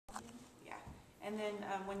And then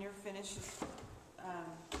when you're finished, just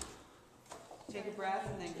take a breath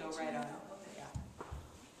and then go right on. Yeah.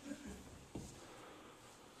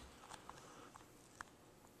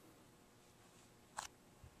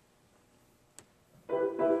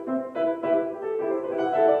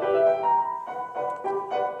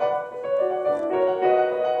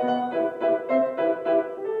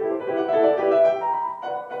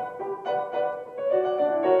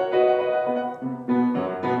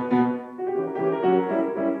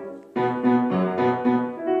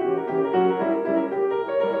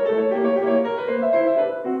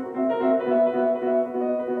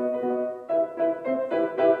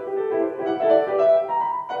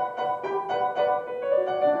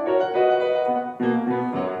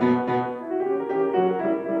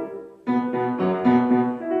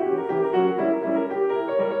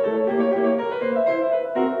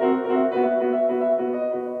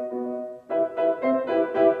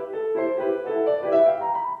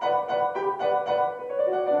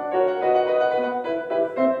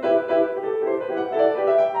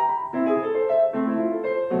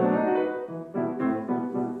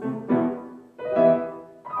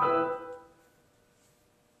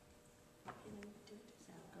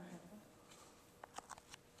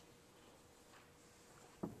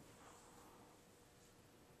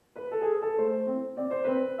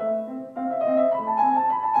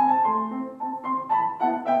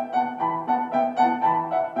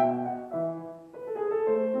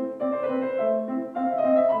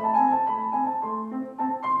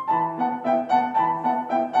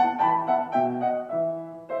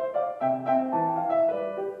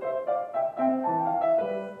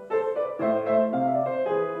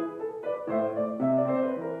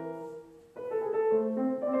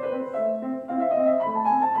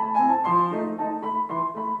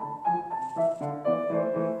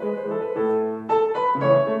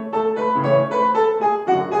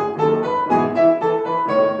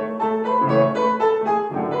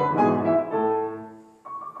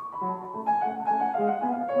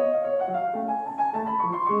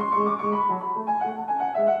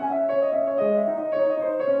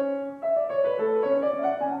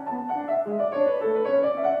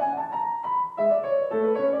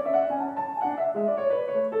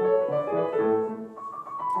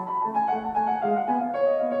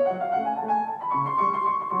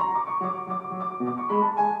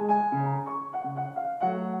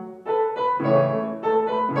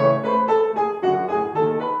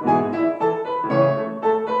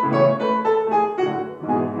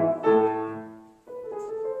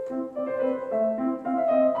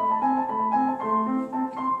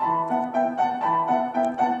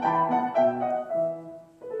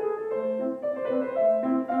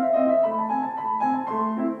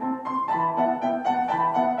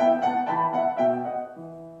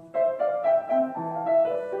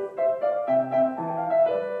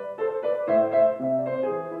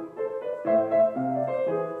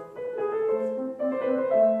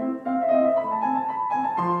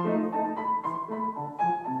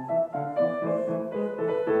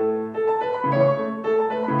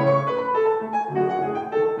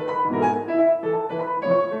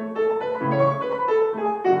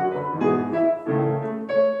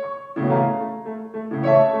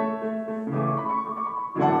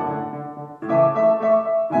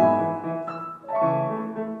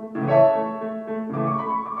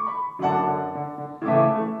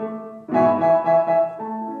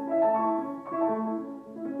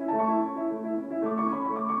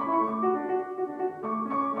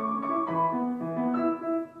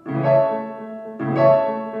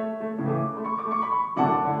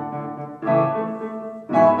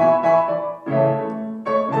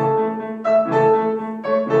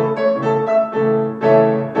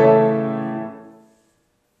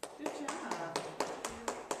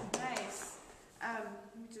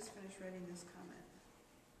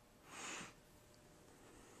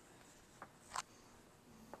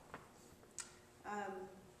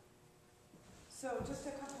 So just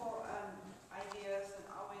a couple ideas, and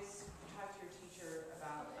always talk to your teacher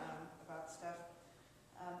about stuff.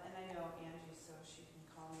 And I know Angie, so she can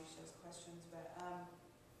call me if she has questions. But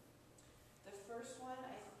the first one,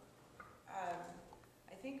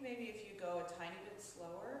 I think maybe if you go a tiny bit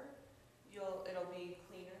slower, it'll be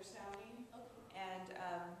cleaner sounding. Okay. And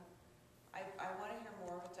I want to hear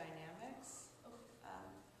more of dynamics. Okay.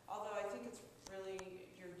 Although I think it's really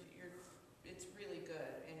it's really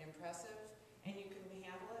good and impressive, and you can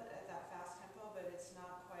handle it at that fast tempo, but it's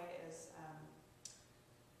not quite as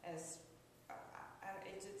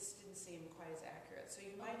it just didn't seem quite as accurate. So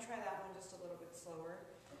you might try that one just a little bit slower.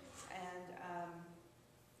 And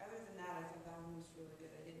other than that, I think that one was really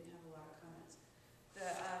good. I didn't have a lot of comments.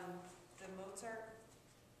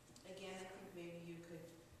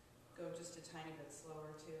 tiny bit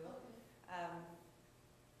slower too. Okay.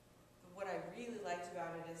 What I really liked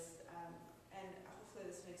about it is, and hopefully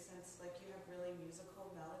this makes sense, like you have really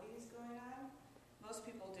musical melodies going on. Most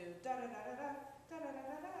people do da da da da da da da da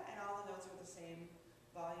da da, and all the notes are the same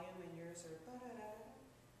volume, and yours are da da da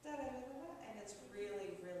da da da da da, and it's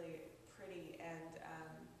really, really pretty and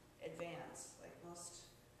advanced. Like most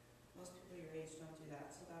people your age don't do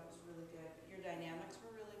that, so that was really good. Your dynamics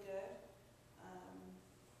were really good.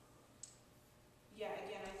 Yeah,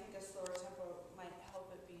 again, I think a slower tempo might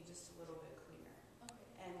help it be just a little bit cleaner.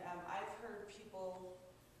 Okay. And I've heard people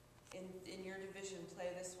in your division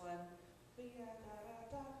play this one, which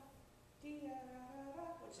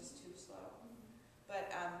is too slow.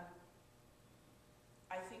 But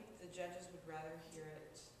I think the judges would rather hear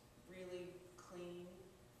it really clean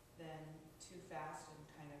than too fast and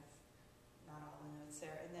kind of not all the notes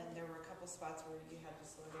there. And then there were a couple spots where you had to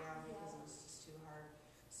slow down because it was just too hard.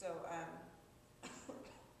 So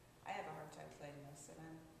I have a hard time playing this, and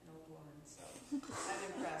I'm an old woman, so I'm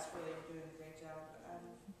impressed. Really, you're doing a great job.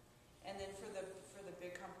 And then for the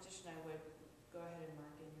big competition, I would go ahead and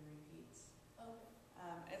mark in your repeats. Okay.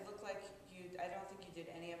 It looked like I don't think you did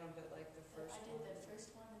any of them, but like the first one. I did the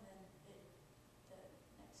first one, and then the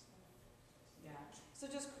next one. Yeah. So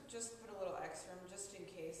just put a little X for them, just in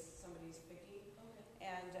case somebody's picky. Okay.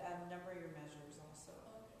 And number your measures also.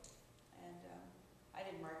 Okay. And I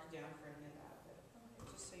didn't mark you down for any of that, but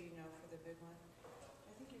Okay. just so you know for the big one.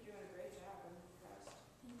 I think you're doing a great job. I'm impressed.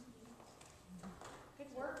 Thank you.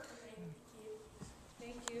 Good work. Okay, thank you.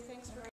 Thank you. Thanks for